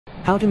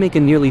How to make a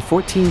nearly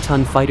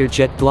 14-ton fighter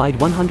jet glide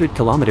 100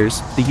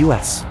 kilometers, the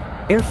U.S.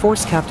 Air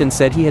Force captain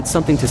said he had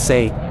something to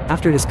say.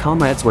 After his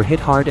comrades were hit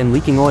hard and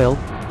leaking oil,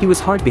 he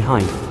was hard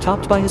behind,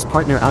 topped by his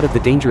partner out of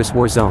the dangerous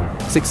war zone,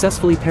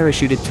 successfully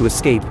parachuted to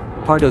escape.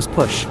 Pardo's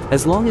push: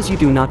 as long as you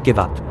do not give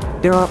up.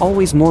 There are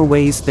always more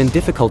ways than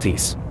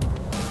difficulties.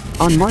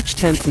 On March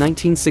 10,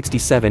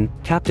 1967,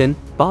 Captain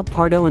Bob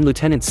Pardo and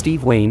Lieutenant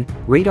Steve Wayne,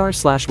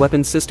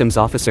 radar/weapons systems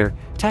officer,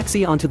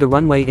 taxi onto the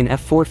runway in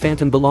F-4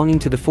 Phantom belonging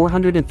to the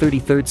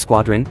 433rd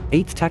Squadron,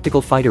 8th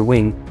Tactical Fighter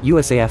Wing,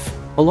 USAF,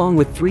 along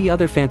with 3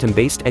 other Phantom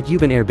based at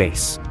Ubin Air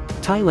Base,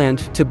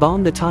 Thailand, to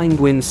bomb the Thanh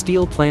Nguyen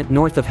steel plant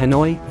north of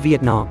Hanoi,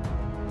 Vietnam.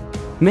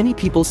 Many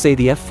people say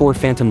the F-4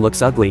 Phantom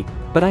looks ugly,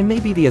 but I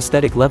may be the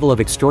aesthetic level of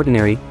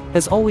extraordinary,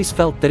 has always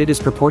felt that it is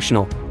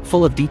proportional,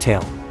 full of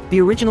detail. The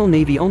original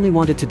Navy only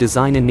wanted to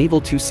design a naval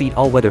 2-seat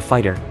all-weather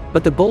fighter,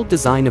 but the bold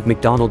design of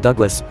McDonnell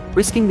Douglas,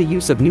 risking the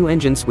use of new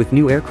engines with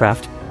new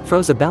aircraft,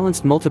 froze a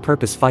balanced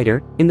multipurpose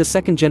fighter. In the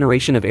second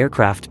generation of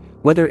aircraft,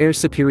 whether air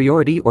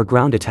superiority or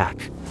ground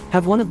attack,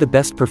 have one of the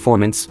best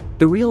performance.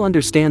 The real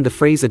understand the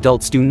phrase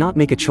adults do not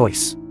make a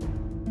choice.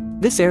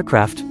 This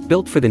aircraft,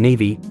 built for the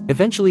Navy,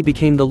 eventually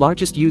became the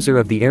largest user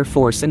of the Air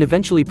Force and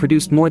eventually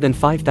produced more than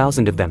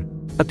 5,000 of them,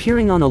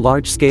 appearing on a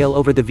large scale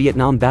over the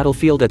Vietnam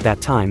battlefield at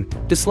that time,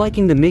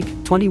 disliking the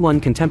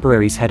MiG-21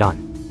 contemporaries head-on.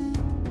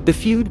 The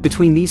feud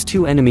between these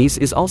two enemies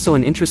is also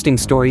an interesting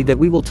story that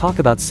we will talk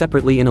about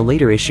separately in a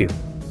later issue.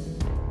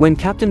 When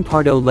Captain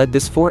Pardo led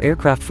this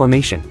 4-aircraft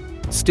formation,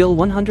 still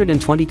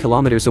 120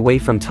 kilometers away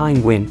from Thanh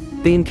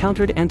Nguyen, they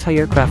encountered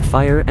anti-aircraft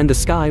fire and the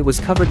sky was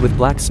covered with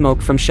black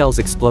smoke from shells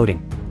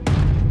exploding.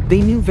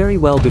 They knew very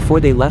well before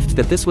they left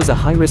that this was a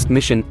high-risk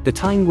mission. The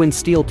Thanh Nguyen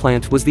steel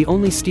plant was the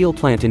only steel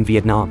plant in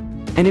Vietnam,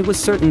 and it was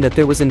certain that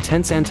there was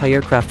intense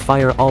anti-aircraft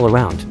fire all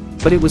around,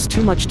 but it was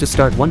too much to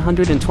start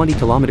 120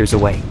 kilometers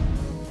away.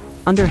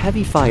 Under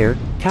heavy fire,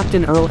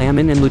 Captain Earl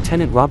Ammon and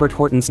Lieutenant Robert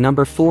Horton's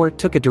No. 4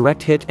 took a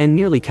direct hit and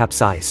nearly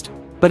capsized,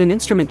 but an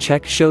instrument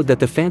check showed that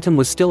the Phantom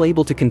was still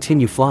able to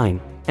continue flying,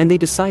 and they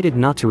decided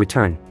not to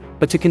return,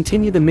 but to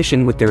continue the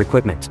mission with their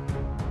equipment.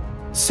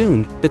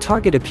 Soon, the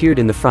target appeared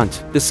in the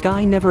front. The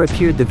sky never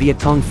appeared the Viet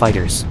Cong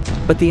fighters,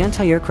 but the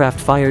anti-aircraft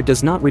fire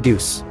does not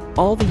reduce.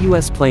 All the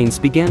US planes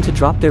began to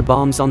drop their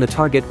bombs on the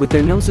target with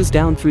their noses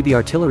down through the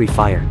artillery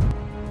fire.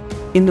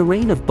 In the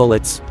rain of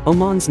bullets,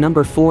 Oman's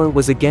No. 4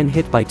 was again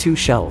hit by 2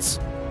 shells,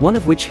 one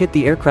of which hit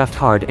the aircraft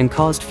hard and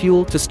caused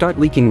fuel to start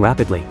leaking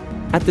rapidly.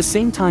 At the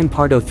same time,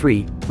 Pardo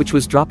 3, which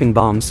was dropping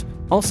bombs,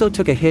 also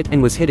took a hit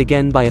and was hit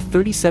again by a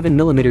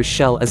 37mm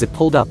shell as it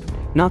pulled up,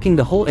 knocking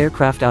the whole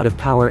aircraft out of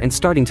power and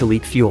starting to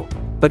leak fuel.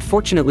 But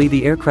fortunately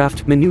the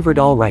aircraft maneuvered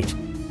all right.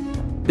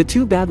 The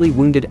 2 badly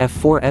wounded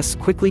F-4s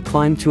quickly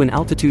climbed to an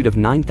altitude of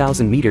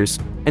 9,000 meters,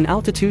 an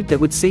altitude that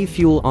would save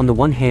fuel on the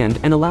one hand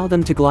and allow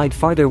them to glide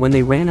farther when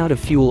they ran out of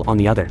fuel on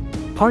the other.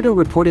 Pardo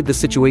reported the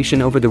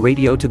situation over the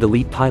radio to the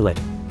lead pilot,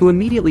 who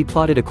immediately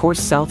plotted a course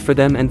south for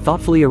them and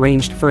thoughtfully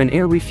arranged for an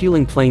air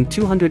refueling plane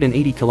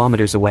 280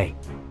 kilometers away.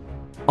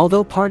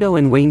 Although Pardo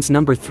and Wayne's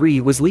No. 3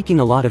 was leaking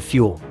a lot of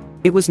fuel,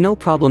 it was no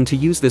problem to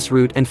use this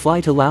route and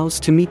fly to Laos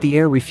to meet the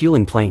air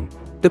refueling plane.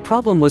 The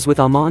problem was with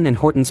Ammon and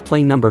Horton's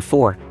plane No.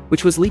 4,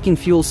 which was leaking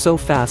fuel so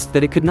fast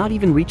that it could not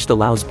even reach the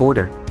Laos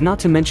border, not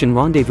to mention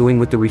rendezvousing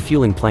with the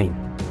refueling plane.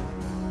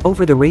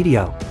 Over the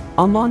radio,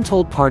 Ammon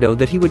told Pardo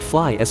that he would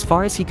fly as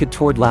far as he could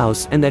toward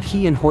Laos and that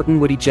he and Horton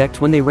would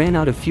eject when they ran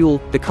out of fuel.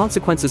 The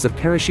consequences of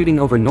parachuting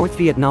over North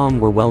Vietnam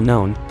were well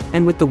known,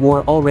 and with the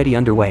war already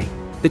underway,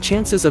 the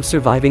chances of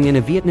surviving in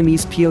a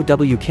Vietnamese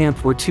POW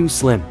camp were too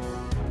slim.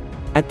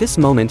 At this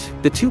moment,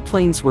 the 2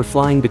 planes were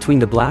flying between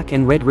the Black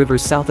and Red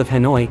Rivers south of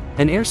Hanoi,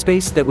 an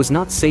airspace that was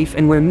not safe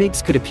and where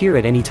MiGs could appear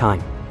at any time.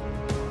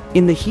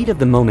 In the heat of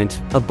the moment,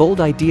 a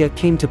bold idea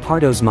came to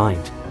Pardo's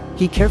mind.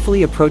 He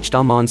carefully approached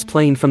Ammon's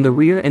plane from the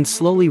rear and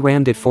slowly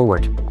rammed it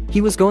forward.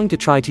 He was going to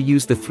try to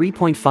use the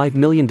 $3.5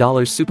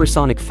 million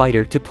supersonic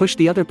fighter to push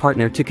the other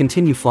partner to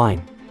continue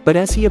flying. But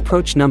as he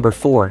approached No.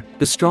 4,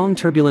 the strong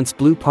turbulence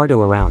blew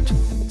Pardo around.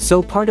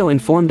 So Pardo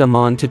informed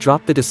Ammon to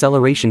drop the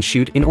deceleration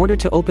chute in order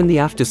to open the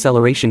aft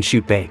deceleration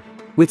chute bay.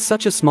 With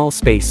such a small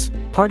space,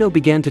 Pardo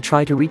began to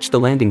try to reach the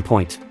landing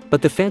point,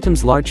 but the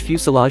Phantom's large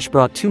fuselage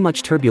brought too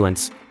much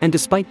turbulence, and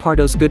despite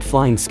Pardo's good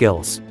flying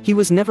skills, he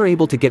was never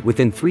able to get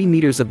within 3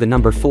 meters of the No.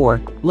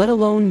 4, let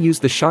alone use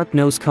the sharp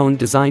nose cone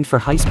designed for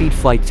high-speed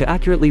flight to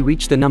accurately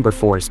reach the No.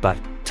 4s. But,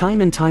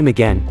 time and time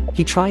again,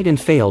 he tried and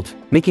failed,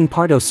 making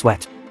Pardo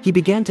sweat. He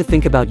began to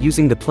think about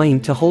using the plane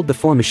to hold the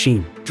 4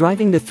 machine,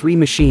 driving the 3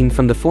 machine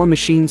from the 4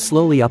 machine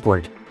slowly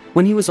upward.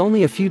 When he was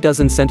only a few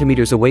dozen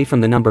centimeters away from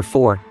the No.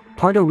 4,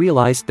 Pardo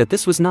realized that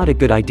this was not a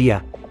good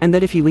idea, and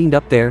that if he leaned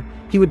up there,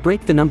 he would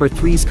break the No.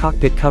 3's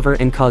cockpit cover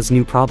and cause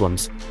new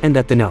problems, and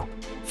that the No.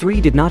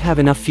 3 did not have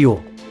enough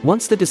fuel.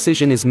 Once the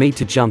decision is made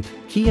to jump,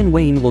 he and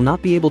Wayne will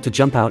not be able to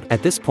jump out.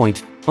 At this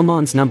point,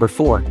 Oman's No.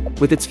 4,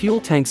 with its fuel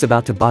tanks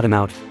about to bottom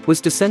out, was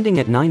descending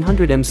at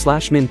 900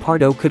 m/min.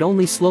 Pardo could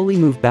only slowly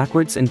move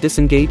backwards and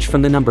disengage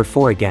from the No.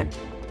 4 again.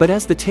 But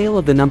as the tail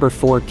of the No.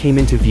 4 came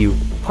into view,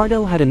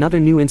 Pardo had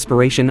another new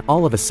inspiration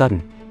all of a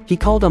sudden. He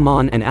called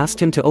Amon and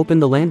asked him to open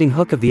the landing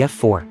hook of the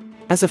F-4.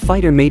 As a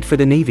fighter made for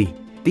the Navy,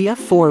 the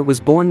F-4 was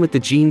born with the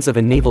genes of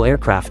a naval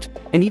aircraft,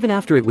 and even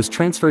after it was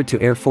transferred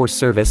to Air Force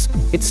service,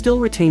 it still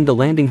retained the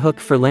landing hook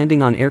for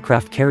landing on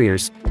aircraft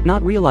carriers,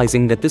 not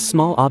realizing that this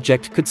small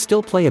object could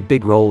still play a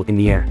big role in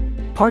the air.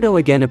 Pardo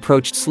again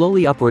approached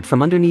slowly upward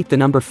from underneath the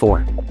number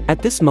 4.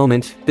 At this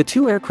moment, the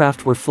two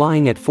aircraft were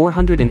flying at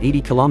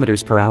 480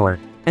 kilometers per hour,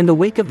 and the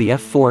wake of the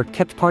F-4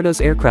 kept Pardo's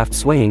aircraft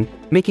swaying,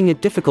 making it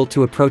difficult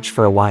to approach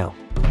for a while.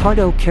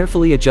 Pardo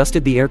carefully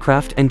adjusted the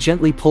aircraft and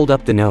gently pulled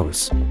up the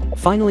nose,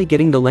 finally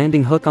getting the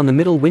landing hook on the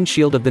middle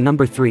windshield of the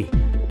number 3.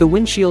 The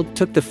windshield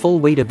took the full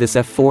weight of this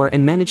F-4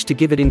 and managed to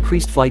give it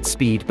increased flight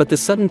speed, but the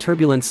sudden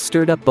turbulence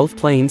stirred up both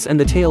planes and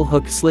the tail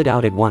hook slid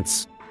out at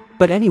once.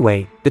 But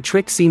anyway, the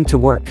trick seemed to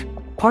work.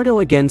 Pardo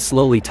again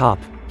slowly top.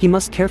 He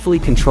must carefully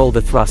control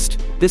the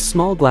thrust. This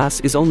small glass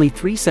is only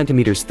 3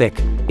 centimeters thick.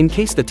 In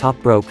case the top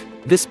broke,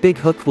 this big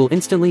hook will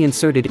instantly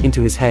insert it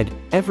into his head.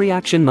 Every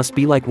action must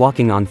be like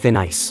walking on thin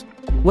ice.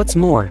 What's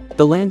more,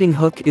 the landing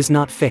hook is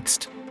not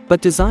fixed,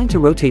 but designed to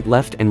rotate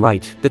left and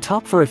right, the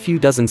top for a few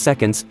dozen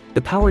seconds.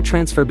 The power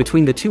transfer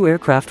between the two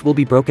aircraft will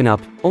be broken up,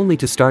 only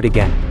to start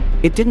again.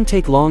 It didn't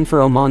take long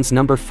for Oman's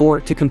number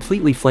 4 to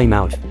completely flame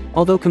out,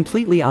 although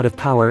completely out of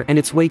power and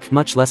its wake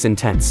much less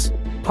intense.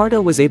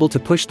 Pardo was able to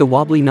push the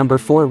wobbly number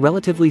 4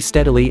 relatively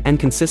steadily and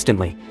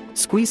consistently.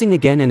 Squeezing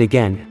again and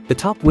again, the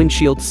top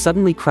windshield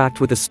suddenly cracked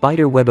with a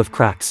spider web of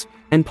cracks,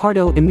 and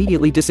Pardo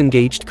immediately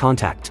disengaged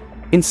contact,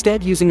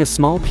 instead using a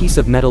small piece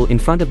of metal in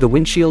front of the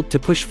windshield to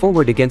push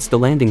forward against the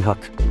landing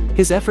hook.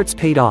 His efforts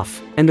paid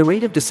off, and the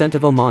rate of descent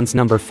of Oman's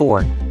number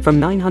 4, from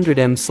 900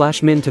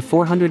 m/min to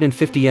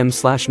 450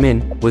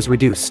 m/min, was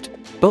reduced.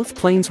 Both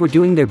planes were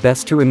doing their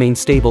best to remain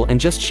stable and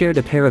just shared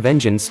a pair of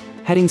engines,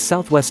 heading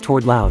southwest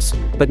toward Laos,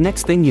 but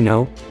next thing you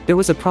know, there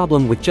was a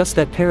problem with just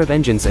that pair of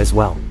engines as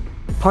well.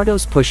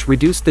 Pardo's push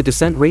reduced the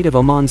descent rate of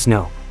Oman's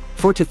No.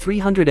 4 to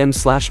 300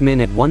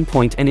 m/min at one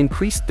point and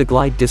increased the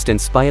glide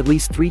distance by at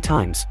least 3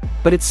 times,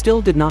 but it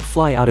still did not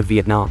fly out of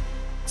Vietnam.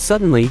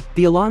 Suddenly,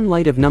 the alarm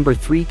light of number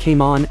 3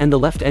 came on and the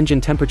left engine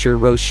temperature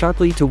rose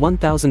sharply to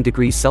 1000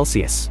 degrees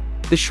Celsius.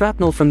 The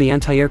shrapnel from the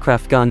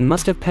anti-aircraft gun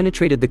must have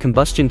penetrated the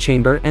combustion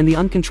chamber and the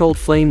uncontrolled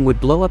flame would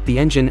blow up the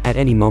engine at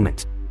any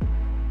moment.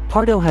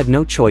 Pardo had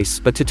no choice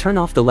but to turn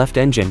off the left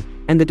engine,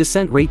 and the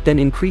descent rate then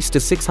increased to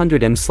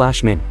 600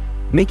 m/min,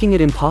 making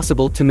it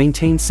impossible to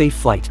maintain safe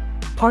flight.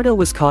 Pardo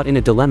was caught in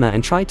a dilemma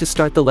and tried to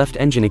start the left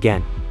engine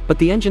again, but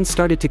the engine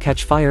started to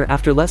catch fire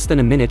after less than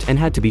a minute and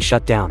had to be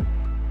shut down.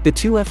 The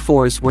two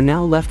F-4s were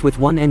now left with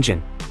one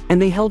engine, and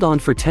they held on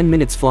for 10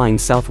 minutes flying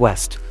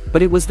southwest,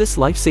 but it was this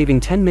life-saving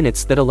 10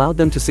 minutes that allowed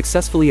them to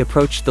successfully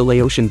approach the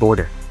Laotian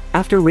border.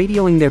 After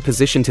radioing their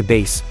position to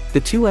base, the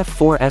two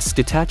F-4s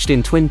detached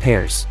in twin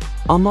pairs.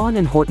 Amon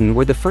and Horton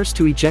were the first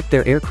to eject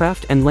their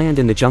aircraft and land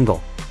in the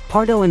jungle.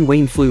 Pardo and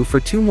Wayne flew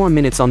for 2 more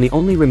minutes on the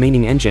only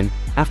remaining engine.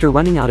 After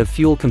running out of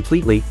fuel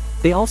completely,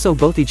 they also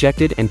both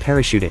ejected and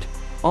parachuted.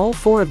 All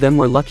 4 of them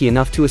were lucky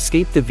enough to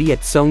escape the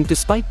Viet Cong.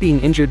 Despite being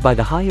injured by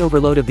the high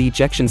overload of the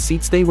ejection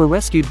seats, they were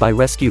rescued by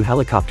rescue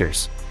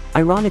helicopters.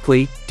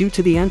 Ironically, due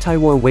to the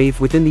anti-war wave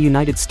within the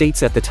United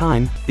States at the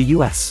time, the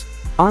U.S.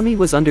 Army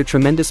was under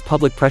tremendous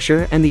public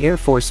pressure and the Air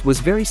Force was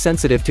very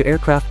sensitive to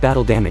aircraft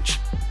battle damage.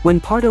 When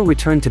Pardo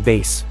returned to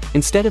base,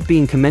 instead of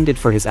being commended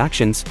for his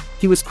actions,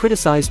 he was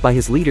criticized by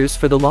his leaders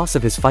for the loss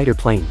of his fighter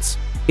planes.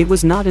 It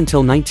was not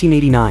until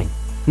 1989,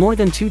 more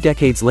than 2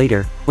 decades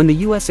later, when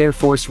the U.S. Air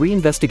Force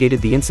reinvestigated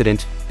the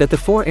incident, that the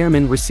 4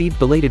 airmen received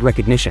belated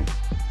recognition.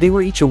 They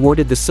were each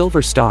awarded the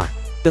Silver Star.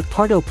 The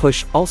Pardo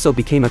push also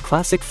became a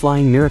classic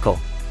flying miracle.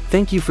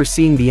 Thank you for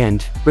seeing the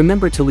end.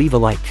 Remember to leave a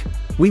like.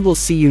 We will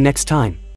see you next time.